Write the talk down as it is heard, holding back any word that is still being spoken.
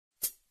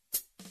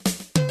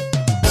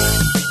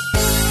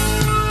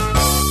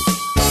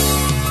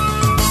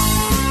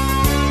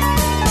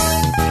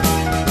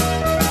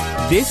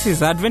This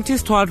is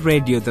Adventist World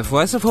Radio, the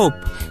voice of hope.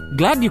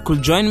 Glad you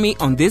could join me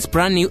on this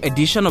brand new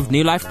edition of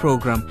New Life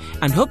program,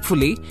 and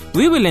hopefully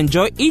we will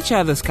enjoy each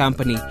other's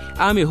company.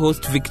 I'm your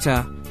host,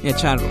 Victor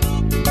Nyacharo.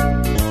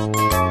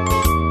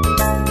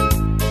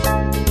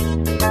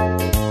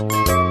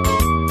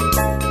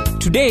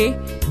 Today,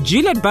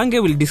 Gillette Bange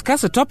will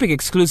discuss a topic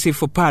exclusive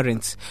for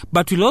parents,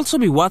 but will also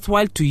be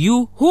worthwhile to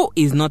you who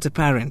is not a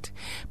parent.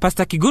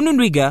 Pastor Kigunu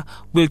Ndwiga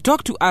will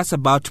talk to us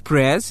about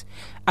prayers,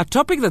 a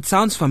topic that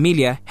sounds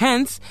familiar,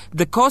 hence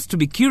the cause to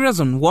be curious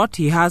on what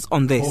he has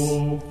on this.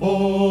 Oh,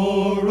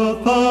 for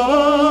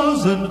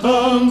 1,000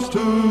 tongues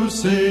to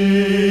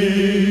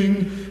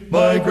sing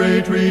my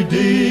great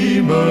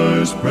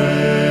Redeemer's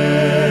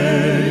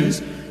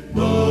praise,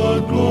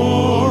 the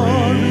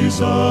glories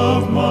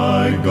of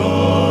my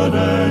God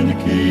and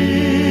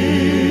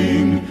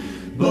King,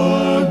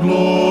 the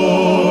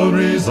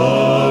glories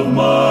of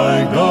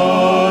my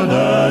God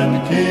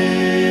and King,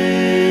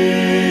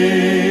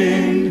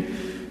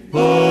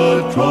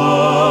 the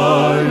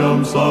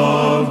triumphs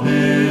of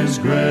His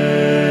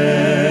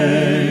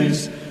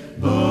grace,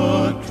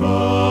 the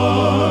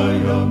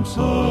triumphs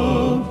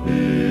of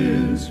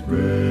His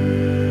grace.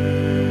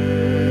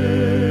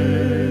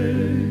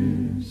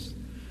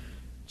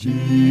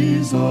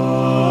 Jesus,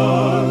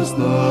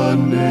 the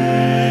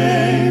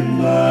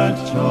name that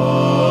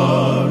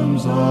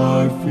charms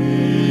our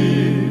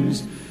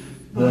fears,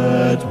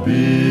 that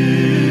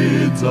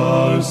bids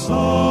our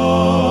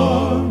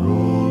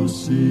sorrow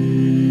cease.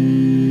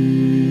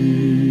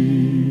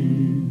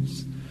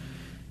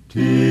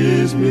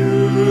 'Tis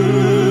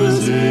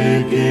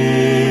music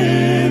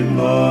in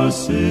the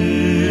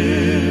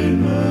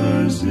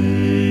sinner's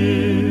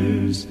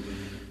ears,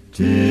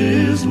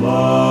 'tis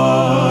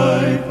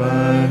life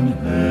and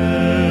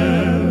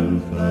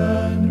health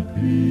and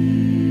peace.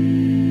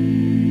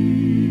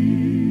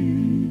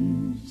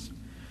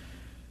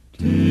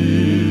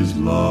 'Tis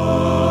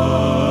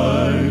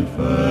life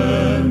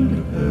and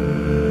health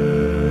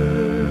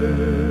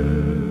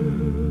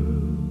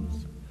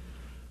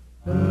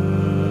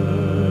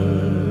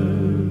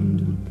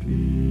and peace.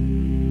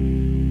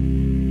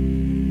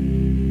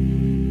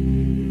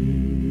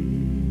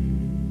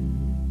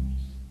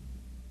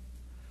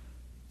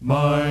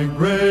 My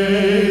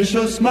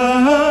gracious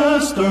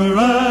Master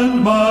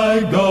and my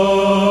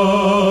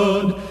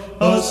God,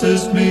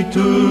 assist me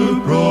to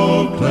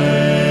proclaim,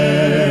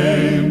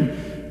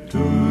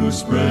 to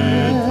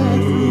spread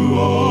through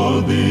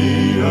all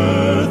the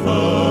earth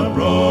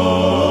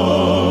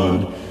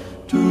abroad,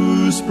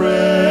 to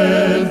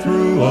spread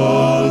through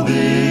all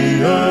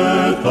the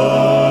earth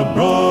abroad,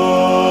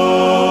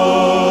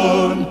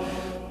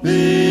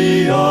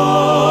 the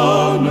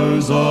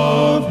honors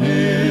of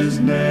His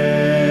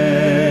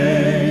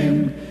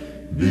name,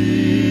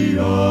 the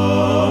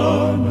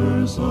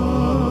honors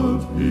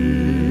of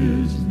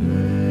His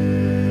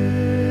name.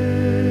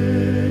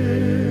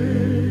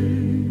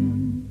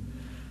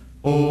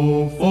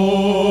 Oh,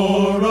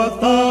 for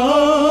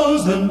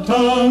 1,000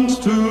 tongues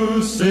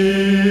to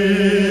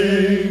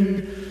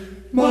sing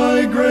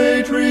my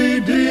great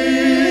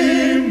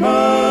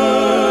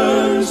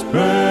Redeemer's praise.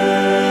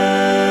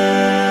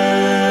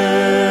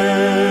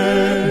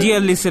 Dear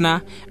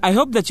listener, I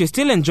hope that you're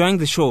still enjoying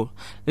the show.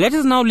 Let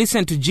us now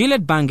listen to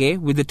Gillette Bange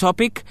with the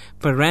topic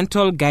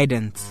Parental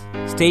Guidance.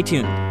 Stay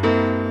tuned.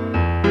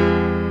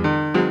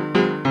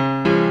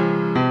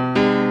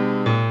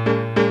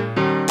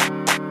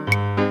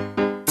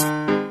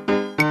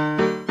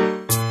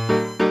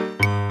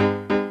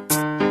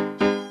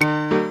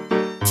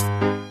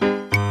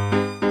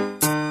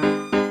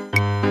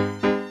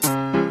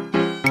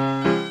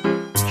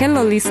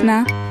 Hello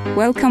listener,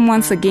 welcome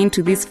once again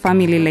to this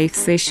Family Life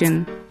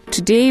session.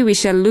 Today we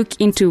shall look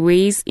into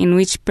ways in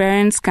which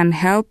parents can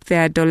help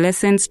their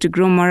adolescents to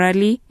grow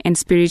morally and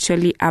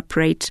spiritually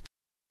upright.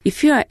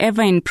 If you are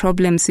ever in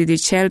problems with your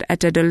child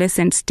at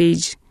adolescent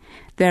stage,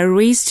 there are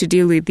ways to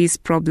deal with these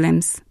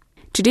problems.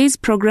 Today's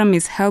program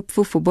is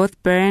helpful for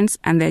both parents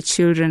and their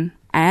children.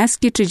 I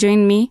ask you to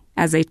join me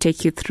as I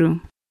take you through.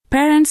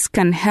 Parents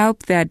can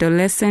help their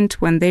adolescent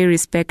when they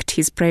respect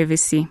his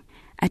privacy.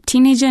 A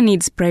teenager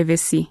needs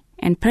privacy,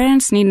 and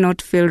parents need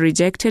not feel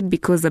rejected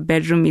because the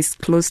bedroom is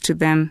close to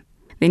them.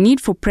 The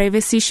need for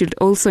privacy should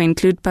also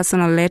include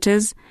personal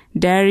letters,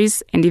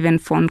 diaries, and even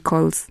phone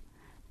calls.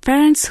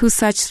 Parents who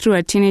search through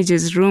a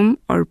teenager's room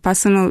or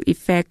personal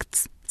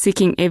effects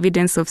seeking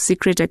evidence of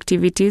secret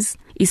activities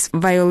is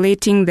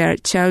violating their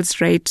child's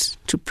right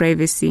to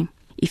privacy.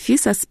 If you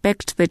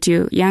suspect that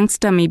your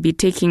youngster may be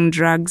taking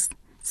drugs,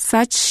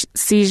 such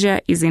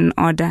seizure is in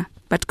order,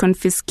 but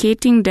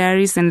confiscating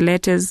diaries and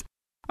letters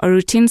or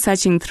routine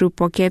searching through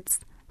pockets,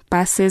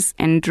 purses,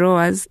 and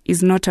drawers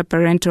is not a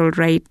parental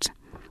right.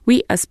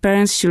 We as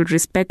parents should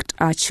respect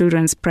our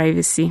children's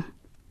privacy.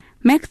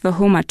 Make the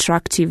home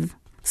attractive.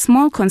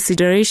 Small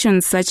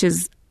considerations such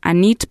as a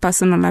neat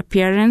personal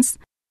appearance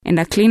and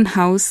a clean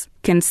house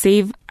can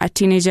save a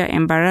teenager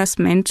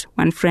embarrassment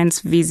when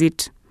friends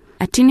visit.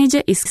 A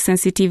teenager is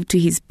sensitive to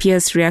his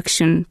peers'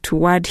 reaction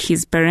toward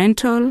his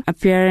parental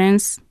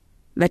appearance,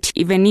 that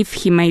even if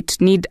he might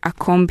need a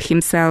comb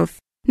himself,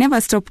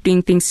 never stop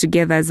doing things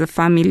together as a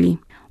family.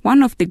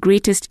 One of the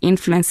greatest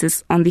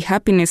influences on the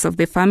happiness of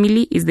the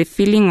family is the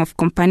feeling of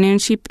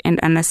companionship and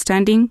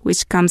understanding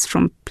which comes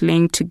from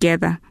playing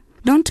together.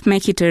 Don't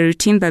make it a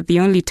routine that the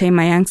only time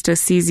a youngster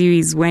sees you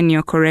is when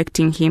you're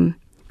correcting him.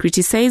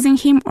 Criticizing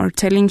him or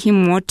telling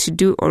him what to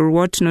do or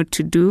what not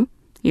to do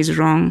is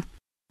wrong.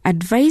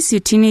 Advise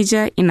your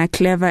teenager in a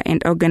clever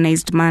and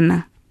organized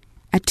manner.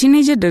 A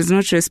teenager does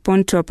not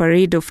respond to a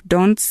parade of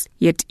don'ts,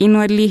 yet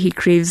inwardly he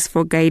craves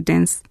for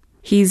guidance.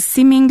 He is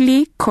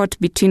seemingly caught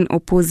between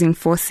opposing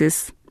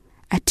forces.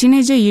 A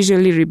teenager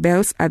usually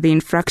rebels at the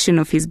infraction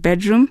of his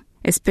bedroom,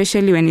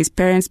 especially when his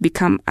parents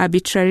become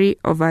arbitrary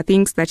over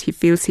things that he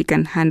feels he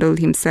can handle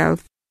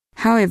himself.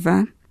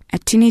 However, a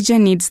teenager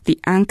needs the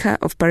anchor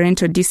of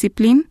parental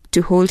discipline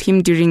to hold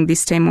him during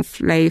this time of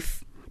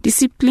life.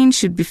 Discipline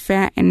should be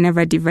fair and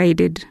never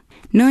divided.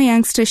 No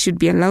youngster should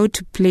be allowed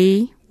to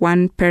play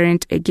one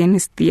parent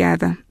against the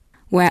other.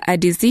 Where a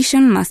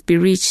decision must be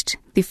reached,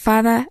 the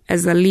father,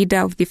 as a leader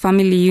of the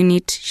family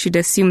unit, should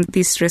assume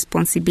this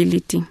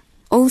responsibility.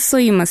 Also,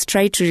 you must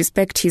try to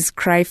respect his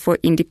cry for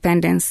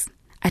independence.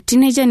 A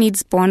teenager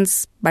needs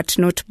bonds, but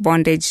not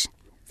bondage.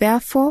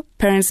 Therefore,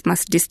 parents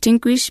must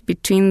distinguish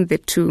between the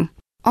two.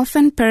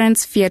 Often,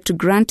 parents fear to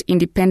grant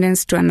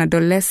independence to an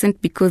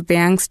adolescent because the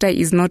youngster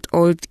is not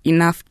old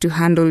enough to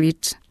handle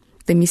it.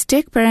 The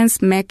mistake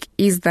parents make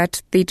is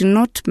that they do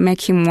not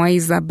make him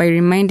wiser by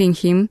reminding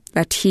him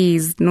that he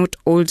is not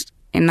old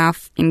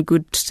enough in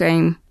good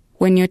time.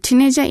 When your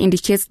teenager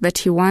indicates that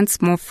he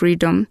wants more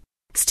freedom,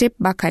 step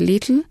back a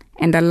little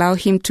and allow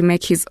him to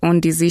make his own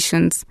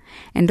decisions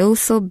and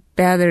also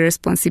bear the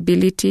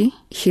responsibility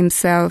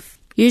himself.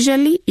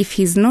 Usually, if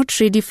he's not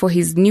ready for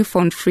his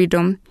newfound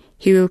freedom,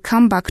 he will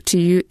come back to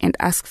you and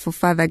ask for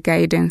further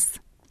guidance.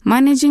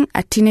 Managing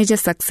a teenager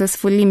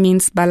successfully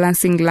means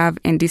balancing love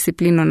and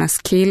discipline on a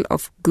scale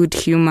of good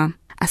humor.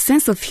 A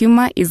sense of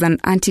humor is an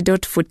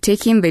antidote for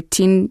taking the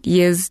teen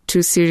years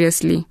too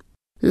seriously.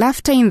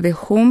 Laughter in the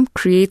home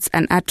creates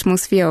an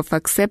atmosphere of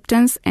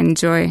acceptance and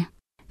joy.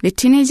 The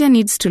teenager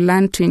needs to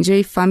learn to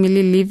enjoy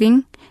family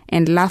living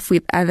and laugh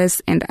with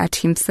others and at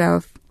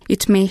himself.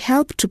 It may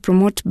help to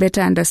promote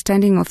better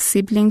understanding of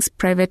siblings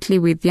privately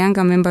with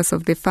younger members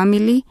of the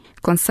family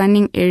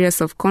concerning areas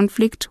of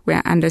conflict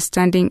where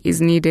understanding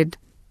is needed.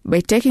 By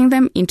taking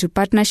them into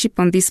partnership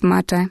on this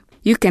matter,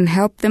 you can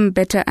help them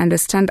better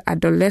understand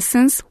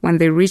adolescence when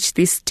they reach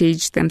this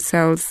stage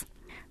themselves.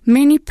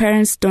 Many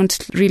parents don't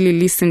really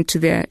listen to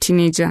their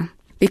teenager.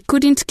 They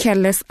couldn't care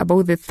less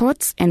about the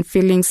thoughts and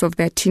feelings of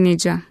their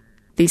teenager.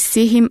 They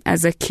see him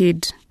as a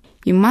kid.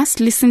 You must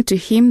listen to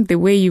him the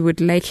way you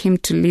would like him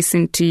to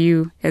listen to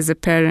you as a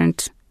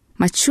parent.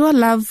 Mature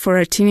love for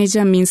a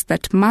teenager means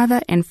that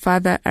mother and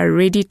father are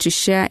ready to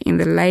share in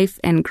the life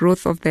and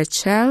growth of their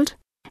child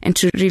and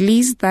to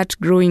release that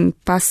growing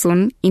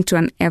person into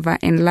an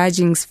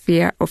ever-enlarging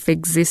sphere of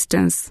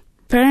existence.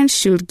 Parents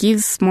should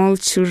give small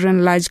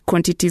children large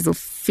quantities of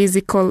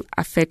physical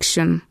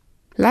affection.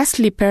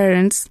 Lastly,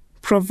 parents,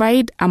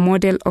 provide a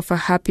model of a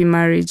happy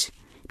marriage.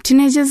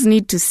 Teenagers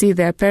need to see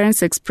their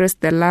parents express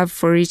their love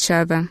for each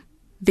other.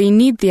 They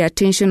need the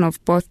attention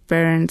of both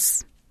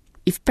parents.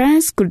 If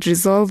parents could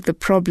resolve the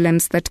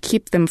problems that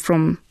keep them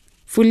from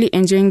fully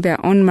enjoying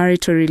their own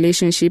marital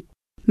relationship,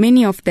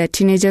 many of their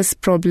teenagers'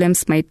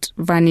 problems might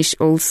vanish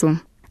also.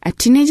 A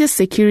teenager's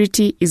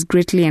security is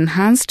greatly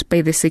enhanced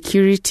by the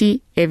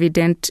security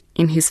evident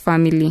in his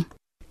family.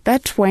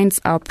 That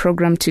winds our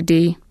program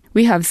today.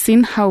 We have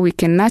seen how we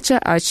can nurture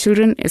our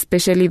children,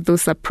 especially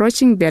those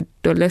approaching the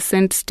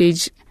adolescent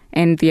stage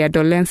and the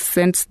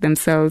adolescents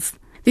themselves.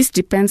 This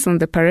depends on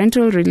the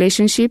parental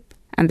relationship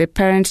and the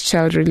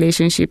parent-child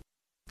relationship.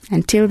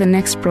 Until the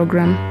next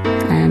program,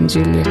 I am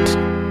Juliet.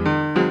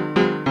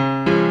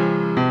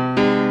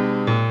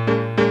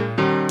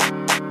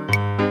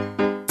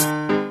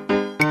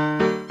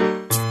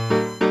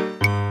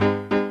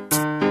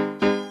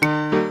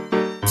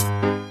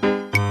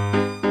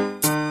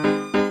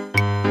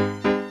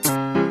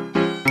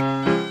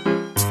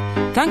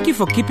 Thank you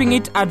for keeping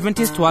it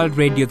Adventist World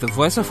Radio, the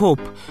voice of hope.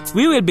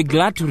 We will be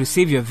glad to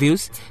receive your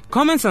views,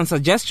 comments and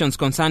suggestions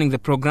concerning the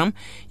program.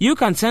 You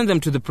can send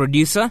them to the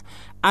producer,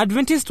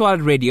 Adventist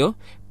World Radio,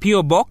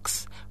 P.O.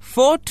 Box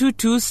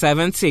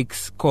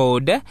 42276,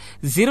 code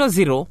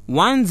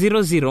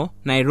 00100,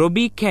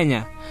 Nairobi,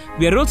 Kenya.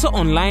 We are also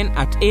online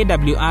at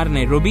AWR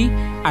Nairobi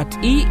at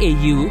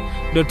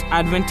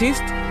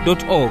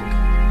eau.adventist.org.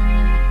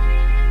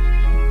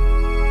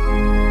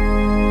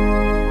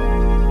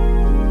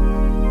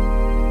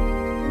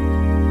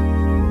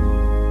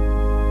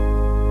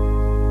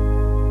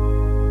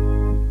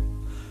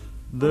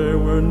 There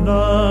were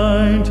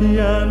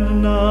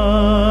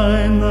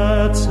 99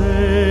 that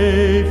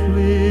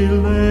safely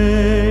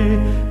lay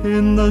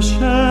in the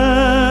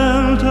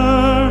shelter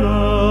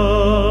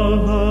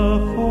of the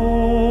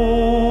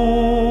fold,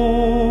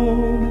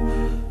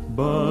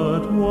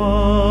 but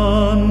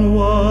one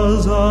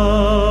was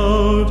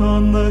out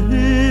on the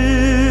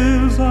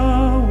hills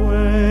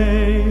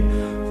away,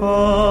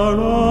 far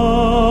off, and he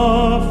was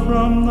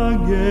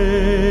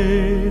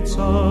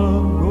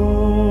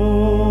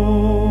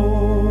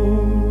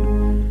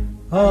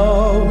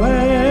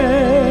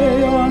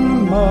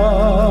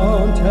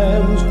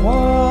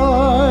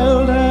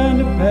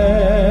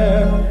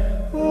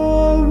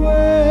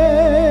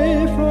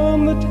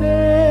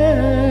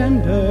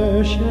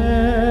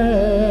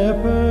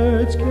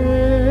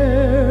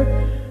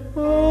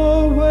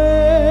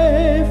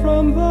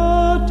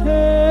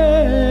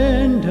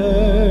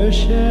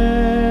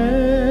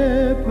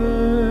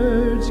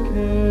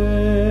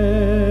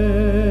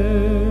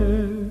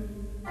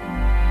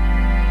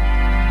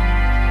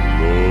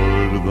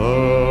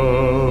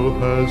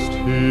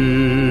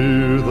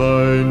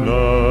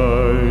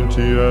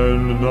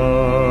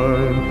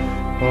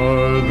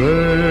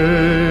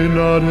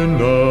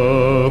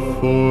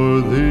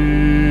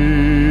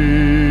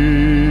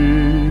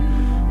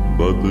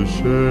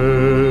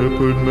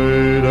shepherd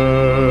made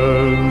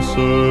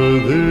answer,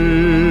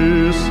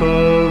 this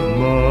of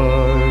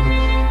mine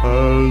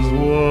has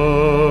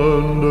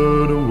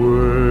wandered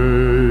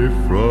away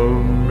from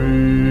me.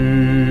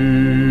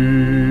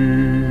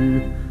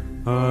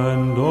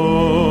 And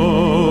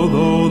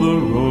although the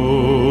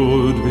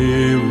road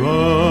be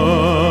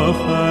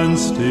rough and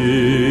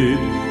steep,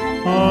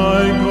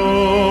 I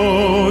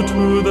go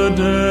to the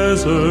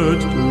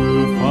desert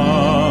to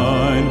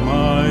find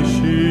my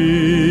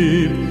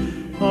sheep.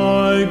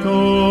 I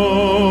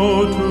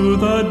go to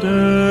the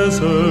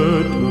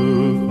desert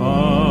to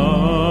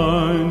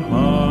find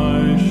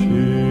my sheep.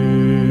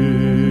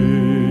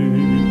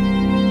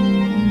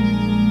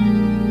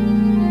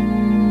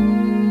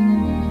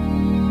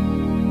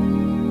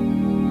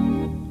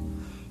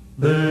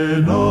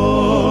 Then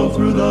all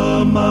through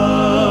the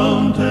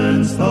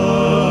mountains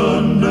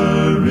thundering,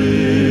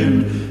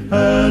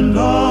 and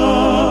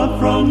up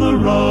from the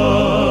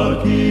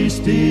rocky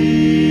steep,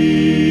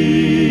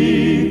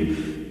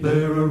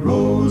 there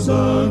arose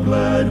a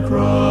glad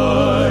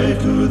cry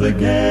to the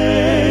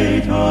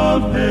gate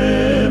of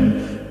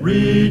heaven,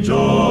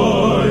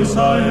 rejoice,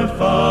 I have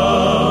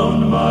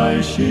found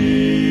my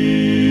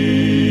sheep.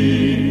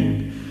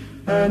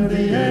 And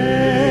the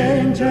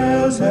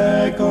angels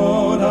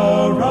echoed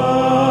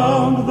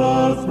around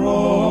the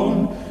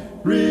throne,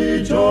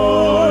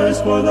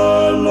 rejoice, for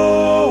the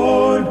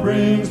Lord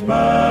brings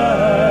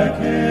back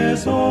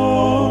his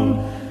own.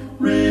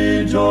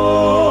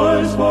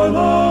 Rejoice, for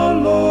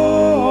the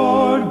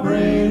Lord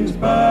brings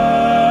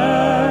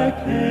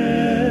back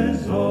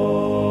his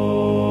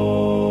own.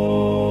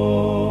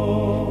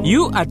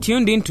 You are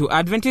tuned in to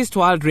Adventist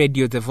World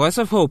Radio, the Voice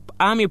of Hope.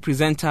 I'm your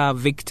presenter,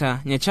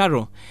 Victor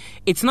Nyacharo.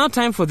 It's now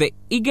time for the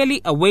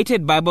eagerly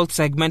awaited Bible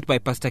segment by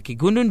Pastor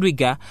Kigunu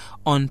Ndwiga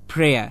on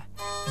prayer.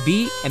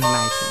 Be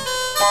enlightened.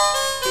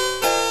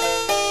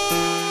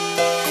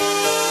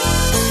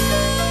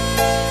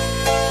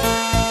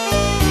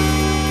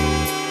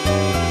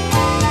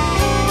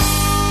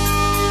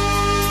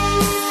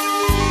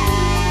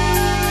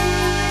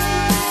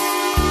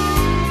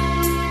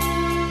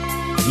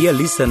 Dear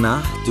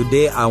listener,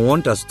 today I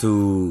want us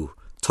to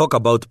talk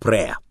about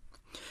prayer.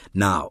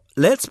 Now,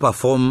 let's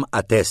perform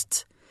a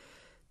test.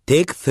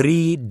 Take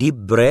 3 deep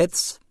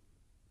breaths.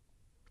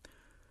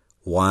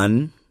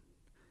 1,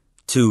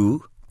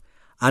 2,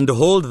 and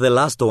hold the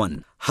last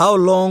one. How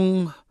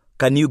long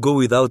can you go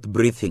without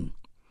breathing?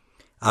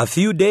 A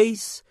few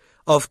days?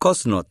 Of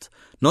course not.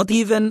 Not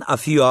even a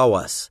few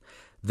hours.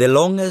 The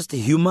longest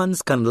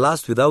humans can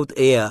last without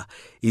air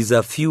is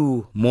a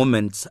few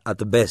moments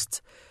at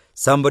best.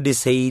 Somebody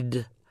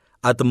said,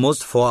 at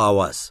most 4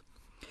 hours.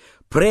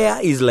 Prayer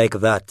is like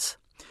that.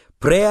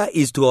 Prayer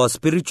is to our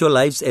spiritual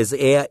lives as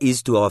air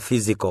is to our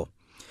physical.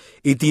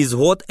 It is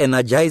what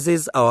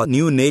energizes our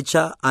new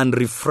nature and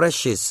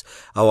refreshes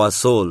our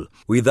soul.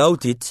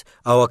 Without it,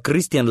 our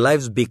Christian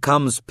lives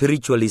become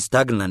spiritually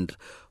stagnant.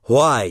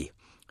 Why?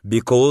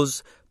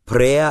 Because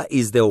prayer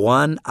is the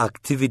one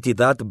activity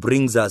that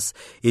brings us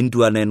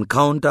into an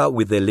encounter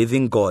with the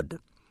living God.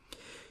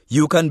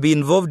 You can be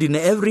involved in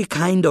every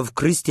kind of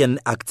Christian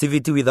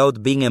activity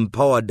without being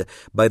empowered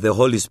by the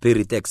Holy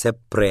Spirit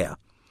except prayer.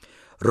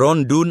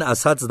 Ron Dunn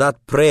asserts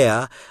that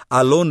prayer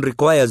alone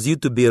requires you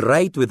to be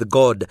right with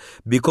God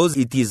because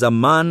it is a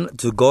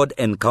man-to-God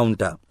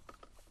encounter.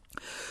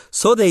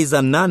 So there is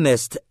an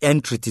earnest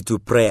entity to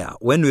prayer.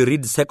 When we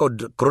read 2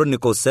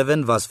 Chronicles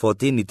 7 verse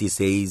 14, it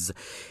says,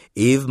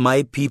 if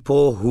my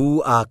people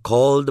who are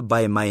called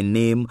by my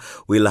name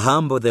will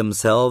humble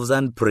themselves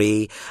and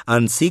pray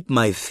and seek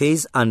my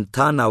face and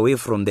turn away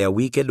from their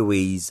wicked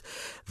ways,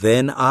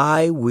 then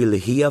I will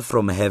hear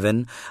from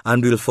heaven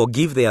and will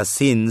forgive their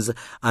sins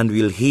and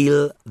will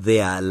heal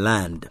their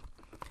land.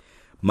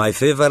 My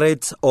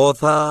favorite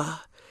author,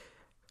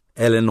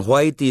 Ellen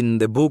White, in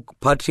the book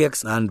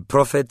Patriarchs and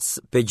Prophets,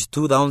 page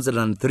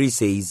 2003,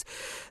 says,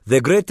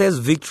 the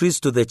greatest victories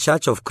to the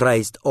Church of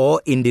Christ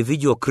or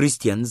individual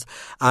Christians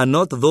are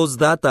not those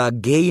that are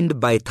gained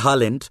by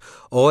talent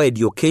or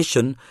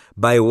education,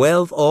 by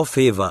wealth or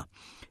favor.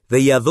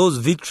 They are those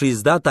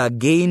victories that are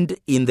gained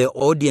in the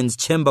audience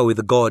chamber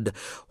with God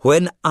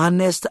when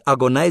earnest,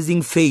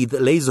 agonizing faith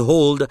lays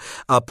hold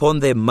upon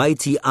the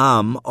mighty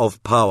arm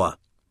of power.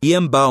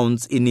 E.M.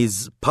 Bounds, in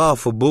his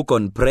powerful book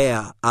on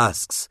prayer,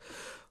 asks,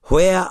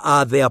 where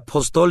are the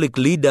apostolic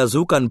leaders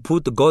who can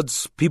put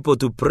God's people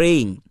to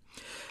praying?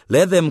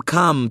 Let them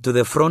come to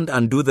the front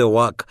and do the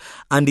work,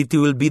 and it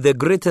will be the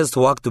greatest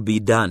work to be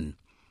done.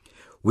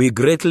 We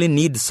greatly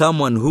need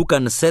someone who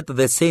can set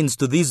the saints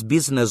to this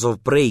business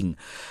of praying,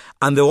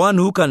 and the one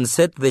who can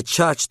set the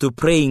church to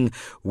praying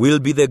will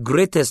be the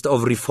greatest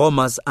of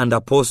reformers and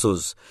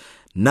apostles.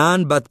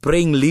 None but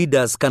praying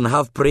leaders can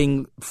have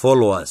praying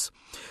followers.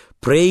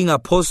 Praying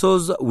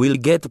apostles will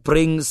get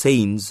praying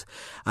saints,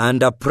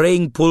 and a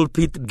praying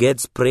pulpit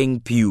gets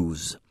praying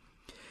pews.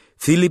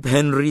 Philip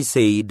Henry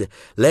said,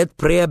 let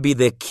prayer be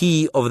the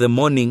key of the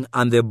morning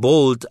and the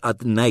bolt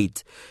at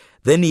night.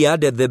 Then he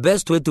added, the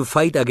best way to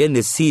fight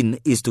against sin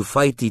is to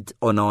fight it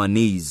on our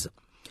knees.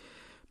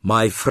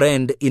 My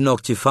friend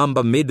Enoch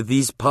Chifamba made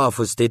this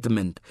powerful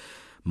statement: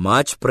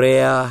 much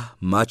prayer,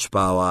 much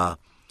power.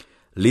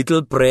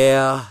 Little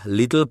prayer,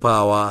 little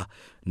power.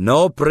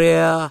 No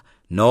prayer,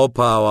 no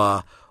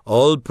power.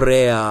 All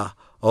prayer,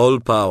 all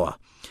power.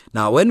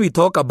 Now, when we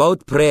talk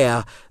about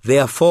prayer,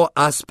 there are 4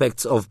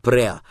 aspects of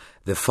prayer.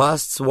 The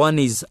first one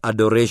is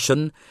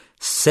adoration.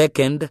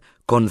 Second,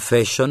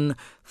 confession.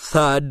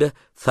 Third,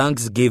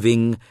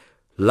 thanksgiving.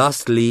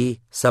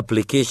 Lastly,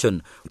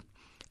 supplication.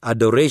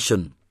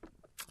 Adoration.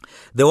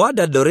 The word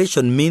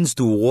adoration means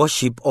to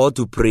worship or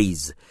to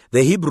praise.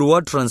 The Hebrew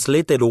word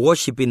translated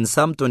worship in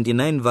Psalm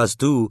 29 verse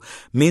 2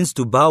 means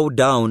to bow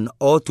down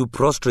or to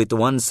prostrate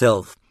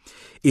oneself.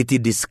 It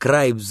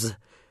describes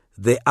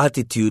the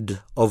attitude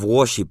of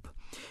worship.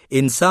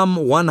 In Psalm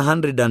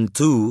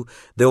 102,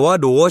 the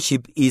word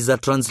worship is a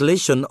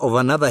translation of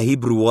another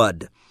Hebrew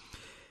word.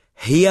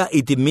 Here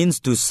it means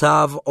to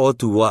serve or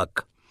to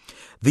work.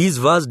 This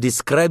verse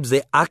describes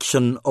the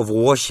action of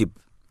worship.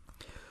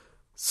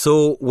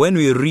 So when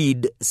we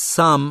read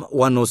Psalm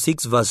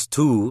 106 verse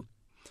 2,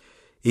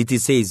 it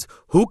says,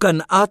 "Who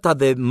can utter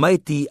the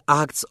mighty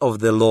acts of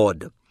the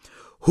Lord?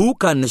 Who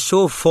can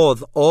show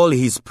forth all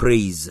his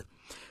praise?"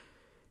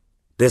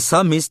 The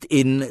psalmist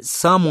in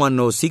Psalm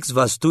 106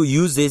 verse 2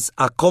 uses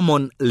a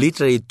common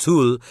literary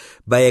tool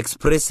by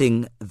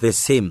expressing the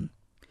same.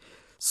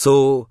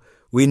 So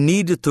we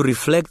need to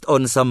reflect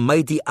on some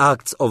mighty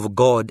acts of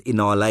God in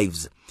our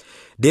lives.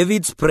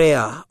 David's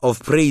prayer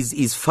of praise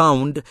is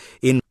found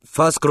in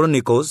 1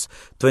 Chronicles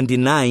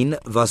 29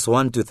 verse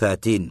 1 to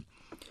 13.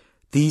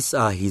 These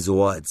are his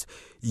words: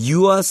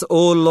 "Yours,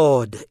 O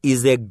Lord,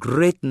 is the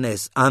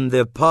greatness and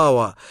the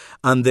power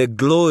and the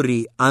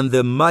glory and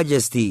the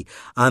majesty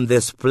and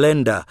the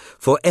splendor,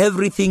 for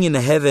everything in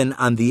heaven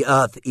and the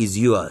earth is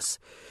yours.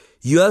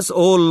 Yours,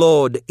 O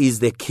Lord, is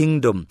the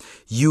kingdom.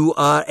 You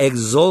are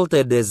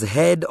exalted as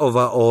head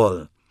over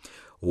all.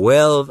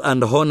 Wealth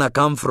and honor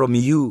come from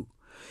you.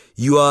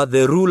 You are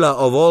the ruler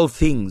of all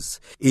things.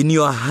 In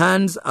your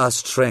hands are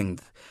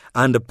strength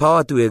and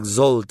power to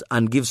exalt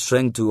and give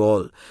strength to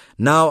all.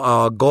 Now,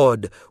 our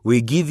God,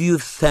 we give you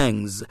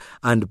thanks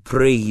and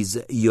praise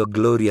your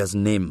glorious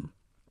name."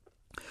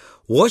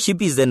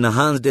 Worship is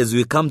enhanced as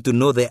we come to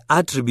know the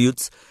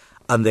attributes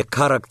and the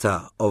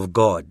character of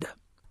God.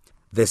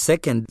 The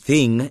second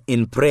thing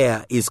in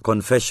prayer is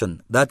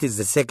confession. That is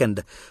the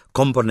second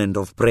component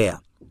of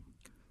prayer.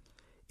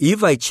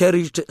 If I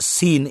cherished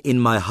sin in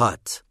my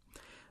heart,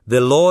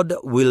 the Lord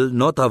will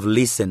not have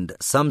listened.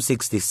 Psalm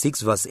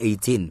 66 verse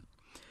 18.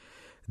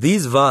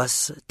 This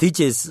verse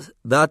teaches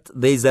that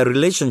there is a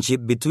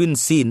relationship between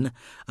sin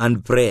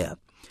and prayer.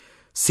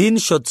 Sin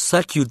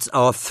short-circuits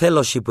our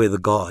fellowship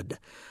with God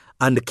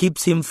and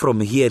keeps him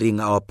from hearing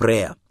our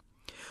prayer.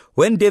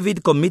 When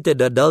David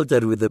committed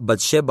adultery with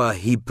Bathsheba,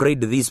 he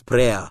prayed this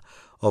prayer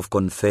of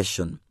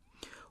confession: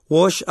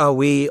 "Wash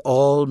away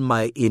all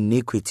my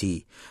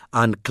iniquity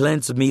and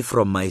cleanse me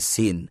from my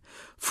sin.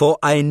 For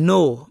I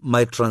know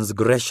my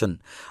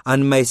transgression,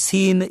 and my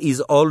sin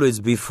is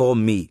always before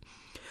me.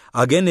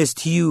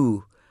 Against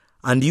you,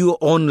 and you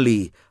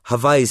only,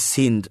 have I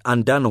sinned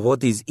and done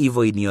what is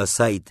evil in your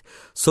sight,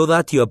 so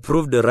that you are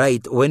proved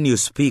right when you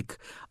speak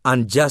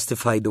and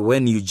justified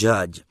when you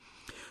judge.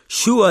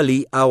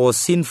 Surely I was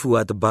sinful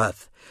at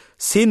birth,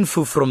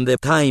 sinful from the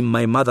time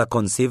my mother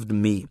conceived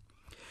me.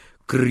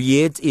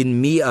 Create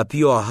in me a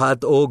pure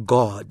heart, O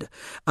God,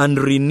 and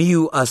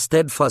renew a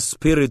steadfast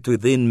spirit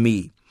within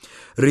me.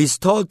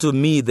 Restore to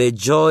me the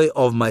joy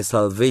of my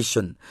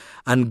salvation,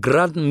 and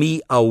grant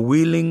me a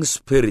willing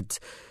spirit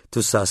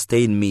to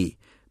sustain me."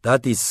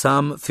 That is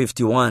Psalm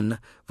 51,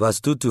 verse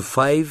 2 to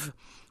 5,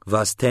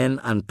 verse 10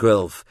 and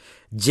 12.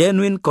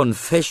 Genuine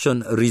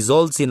confession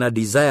results in a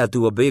desire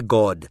to obey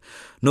God.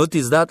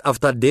 Notice that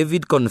after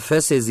David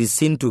confesses his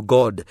sin to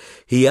God,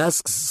 he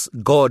asks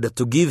God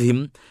to give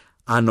him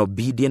an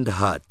obedient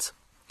heart.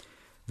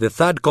 The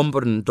third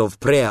component of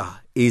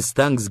prayer is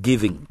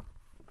thanksgiving.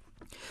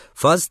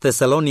 1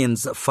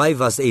 Thessalonians 5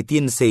 verse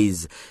 18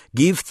 says,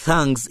 "Give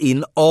thanks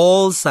in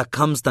all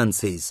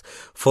circumstances,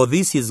 for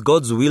this is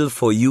God's will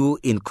for you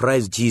in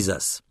Christ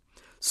Jesus."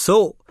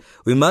 So,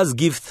 we must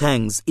give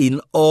thanks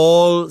in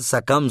all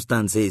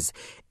circumstances.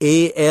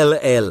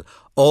 A-L-L,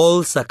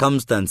 all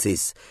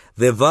circumstances.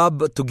 The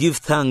verb to give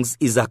thanks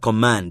is a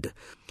command.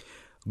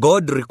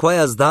 God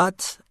requires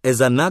that, as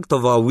an act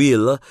of our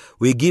will,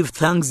 we give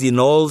thanks in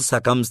all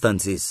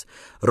circumstances.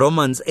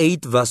 Romans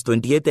 8 verse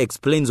 28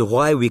 explains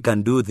why we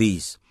can do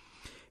this.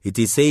 It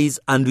says,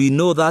 "And we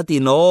know that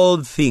in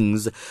all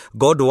things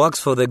God works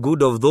for the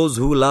good of those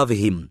who love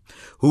him,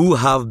 who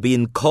have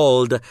been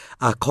called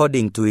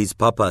according to his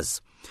purpose."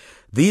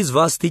 This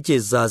verse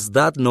teaches us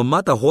that no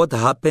matter what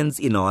happens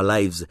in our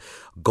lives,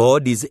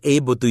 God is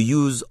able to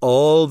use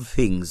all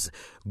things,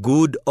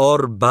 good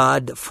or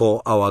bad,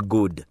 for our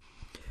good.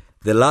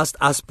 The last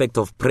aspect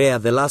of prayer,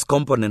 the last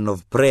component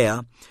of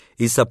prayer,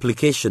 is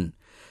supplication.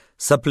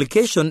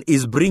 Supplication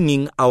is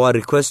bringing our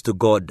request to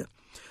God.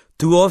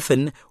 Too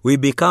often, we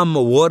become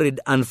worried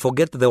and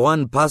forget the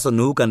one person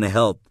who can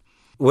help.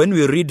 When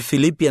we read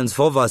Philippians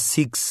 4 verse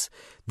 6,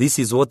 This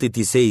is what it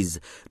says.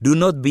 Do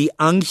not be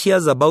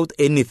anxious about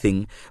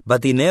anything,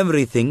 but in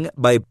everything,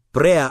 by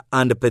prayer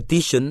and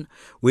petition,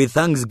 with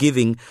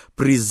thanksgiving,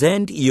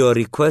 present your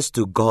request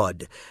to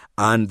God.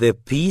 And the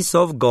peace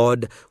of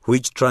God,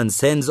 which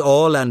transcends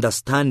all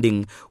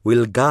understanding,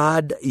 will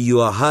guard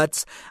your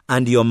hearts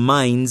and your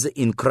minds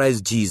in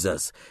Christ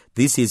Jesus.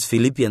 This is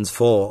Philippians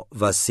 4,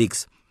 verse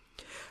 6.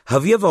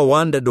 Have you ever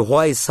wondered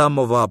why some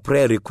of our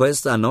prayer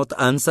requests are not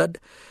answered?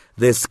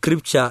 The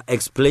scripture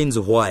explains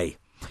why.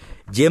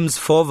 James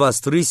 4 verse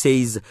 3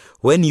 says,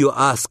 when you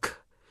ask,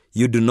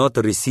 you do not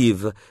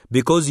receive,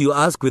 because you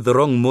ask with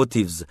wrong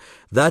motives,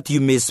 that you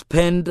may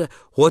spend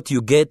what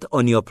you get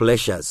on your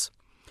pleasures.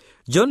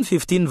 John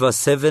 15 verse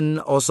 7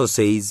 also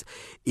says,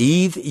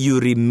 if you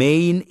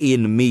remain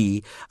in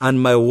me,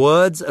 and my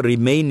words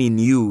remain in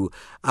you,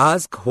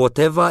 ask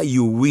whatever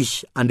you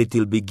wish, and it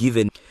will be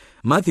given.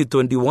 Matthew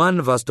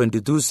 21 verse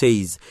 22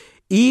 says,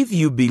 if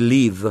you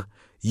believe,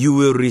 you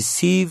will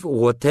receive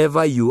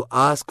whatever you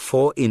ask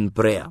for in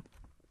prayer.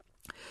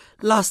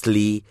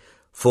 Lastly,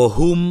 for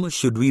whom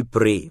should we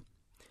pray?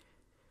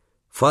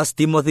 1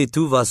 Timothy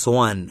 2 verse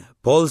 1,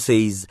 Paul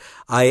says,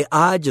 I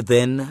urge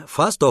then,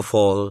 first of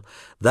all,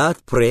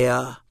 that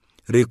prayer,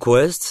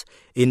 requests,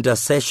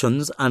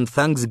 intercessions, and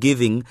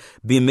thanksgiving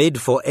be made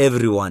for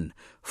everyone,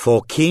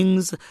 for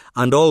kings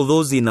and all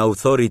those in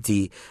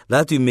authority,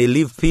 that we may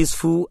live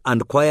peaceful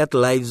and quiet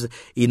lives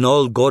in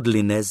all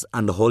godliness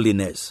and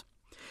holiness.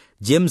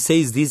 James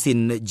says this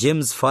in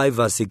James 5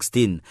 verse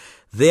 16,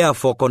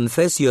 therefore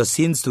confess your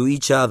sins to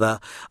each other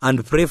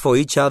and pray for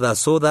each other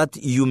so that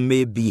you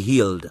may be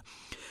healed.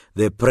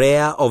 The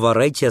prayer of a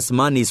righteous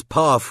man is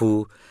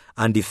powerful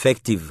and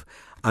effective.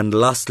 And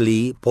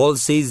lastly, Paul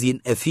says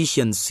in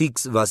Ephesians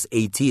 6 verse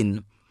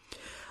 18,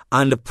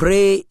 and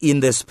pray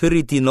in the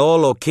Spirit in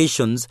all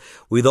occasions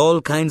with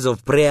all kinds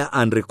of prayer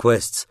and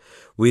requests.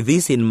 With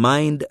this in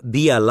mind,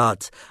 be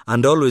alert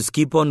and always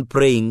keep on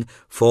praying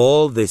for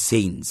all the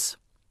saints.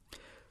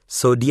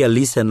 So, dear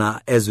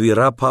listener, as we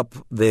wrap up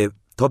the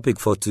topic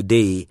for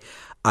today,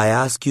 I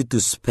ask you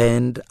to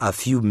spend a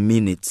few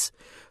minutes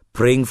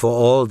praying for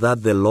all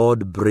that the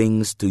Lord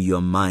brings to your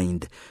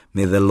mind.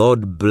 May the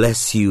Lord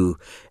bless you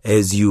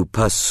as you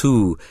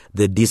pursue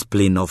the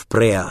discipline of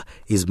prayer,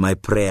 is my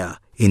prayer.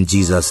 In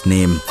Jesus'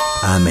 name,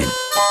 Amen.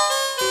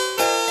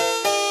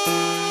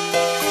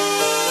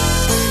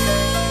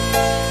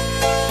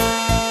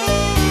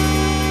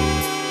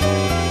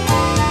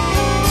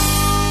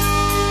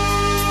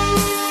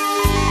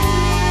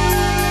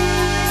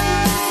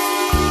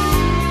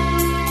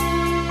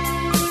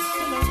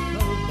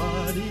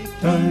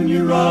 Turn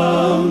you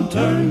round,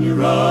 turn you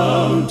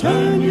round,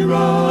 turn you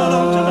round.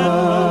 Don't you let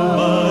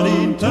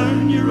nobody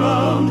turn you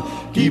round.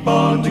 Keep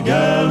on to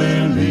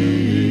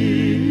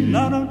Galilee.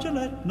 Now don't you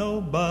let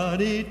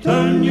nobody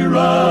turn you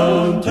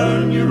round,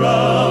 turn you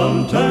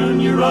round, turn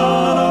you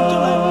round. Don't you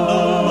let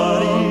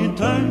nobody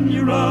turn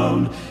you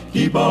round.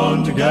 Keep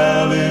on to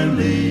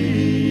Galilee.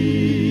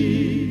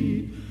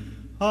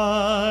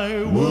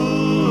 I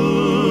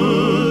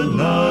would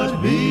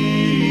not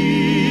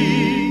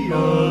be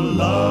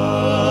alive.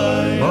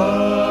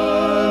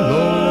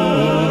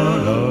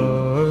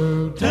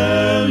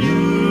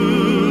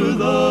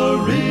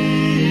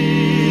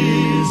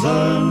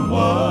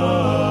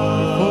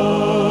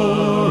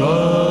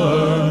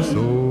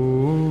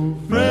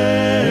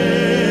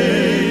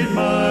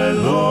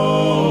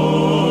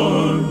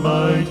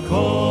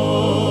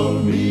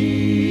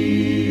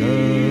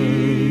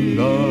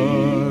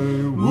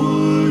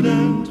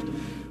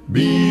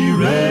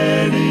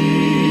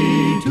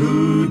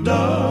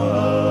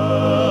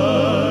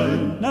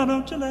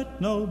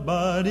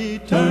 Nobody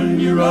turn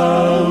you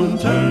round,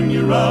 turn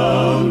you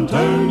round,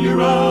 turn you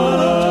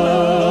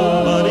round.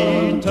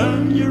 Nobody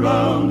turn you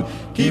round.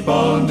 Keep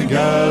on to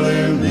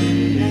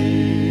Galilee.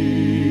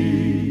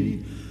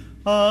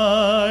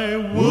 I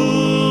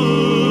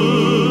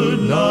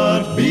would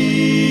not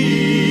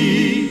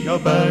be a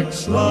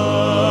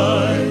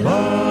backslider.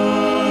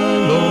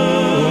 My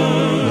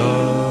Lord, I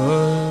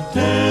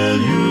tell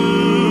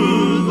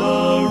you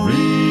the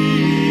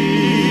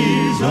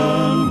reason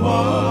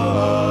why.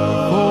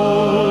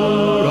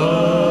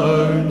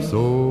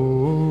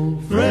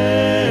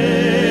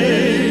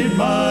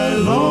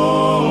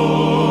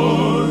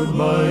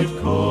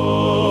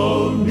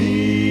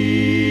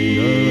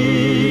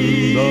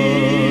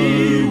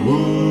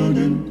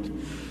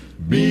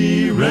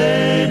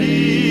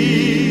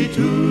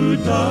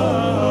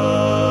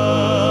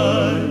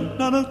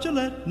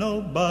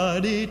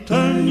 Nobody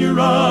turn you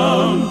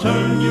round,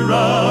 turn you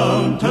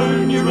round,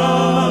 turn you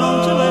round.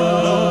 Don't you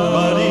let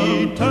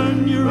nobody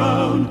turn you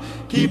round.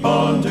 Keep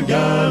on to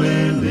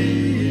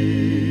Galilee.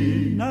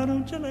 Now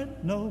don't you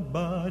let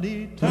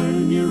nobody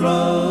turn you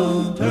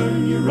round,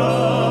 turn you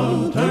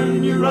round,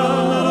 turn you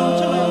round. Now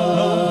don't you let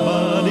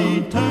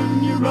nobody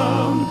turn you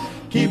round.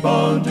 Keep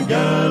on to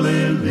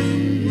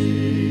Galilee.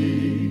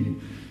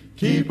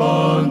 Keep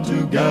on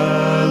to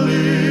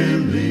Galilee.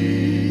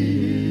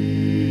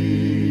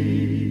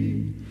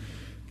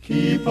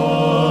 Keep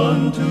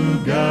on to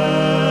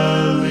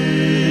Galilee.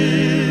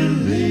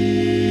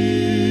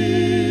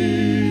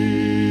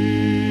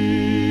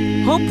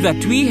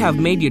 that we have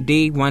made your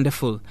day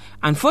wonderful.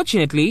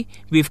 Unfortunately,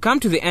 we've come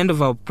to the end of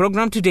our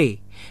program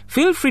today.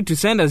 Feel free to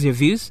send us your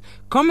views,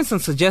 comments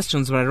and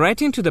suggestions by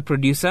writing to the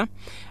producer,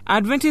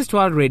 Adventist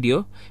World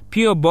Radio,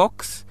 P.O.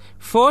 Box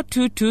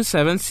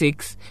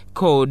 42276,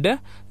 code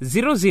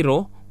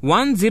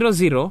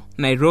 00100,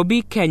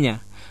 Nairobi,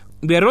 Kenya.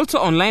 We are also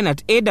online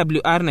at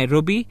AWR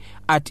Nairobi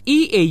at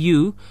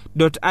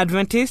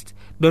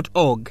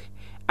eau.adventist.org.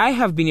 I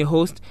have been your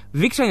host,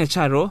 Victor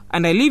Nyacharo,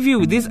 and I leave you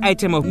with this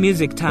item of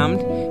music termed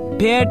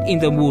Paired in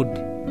the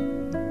Wood.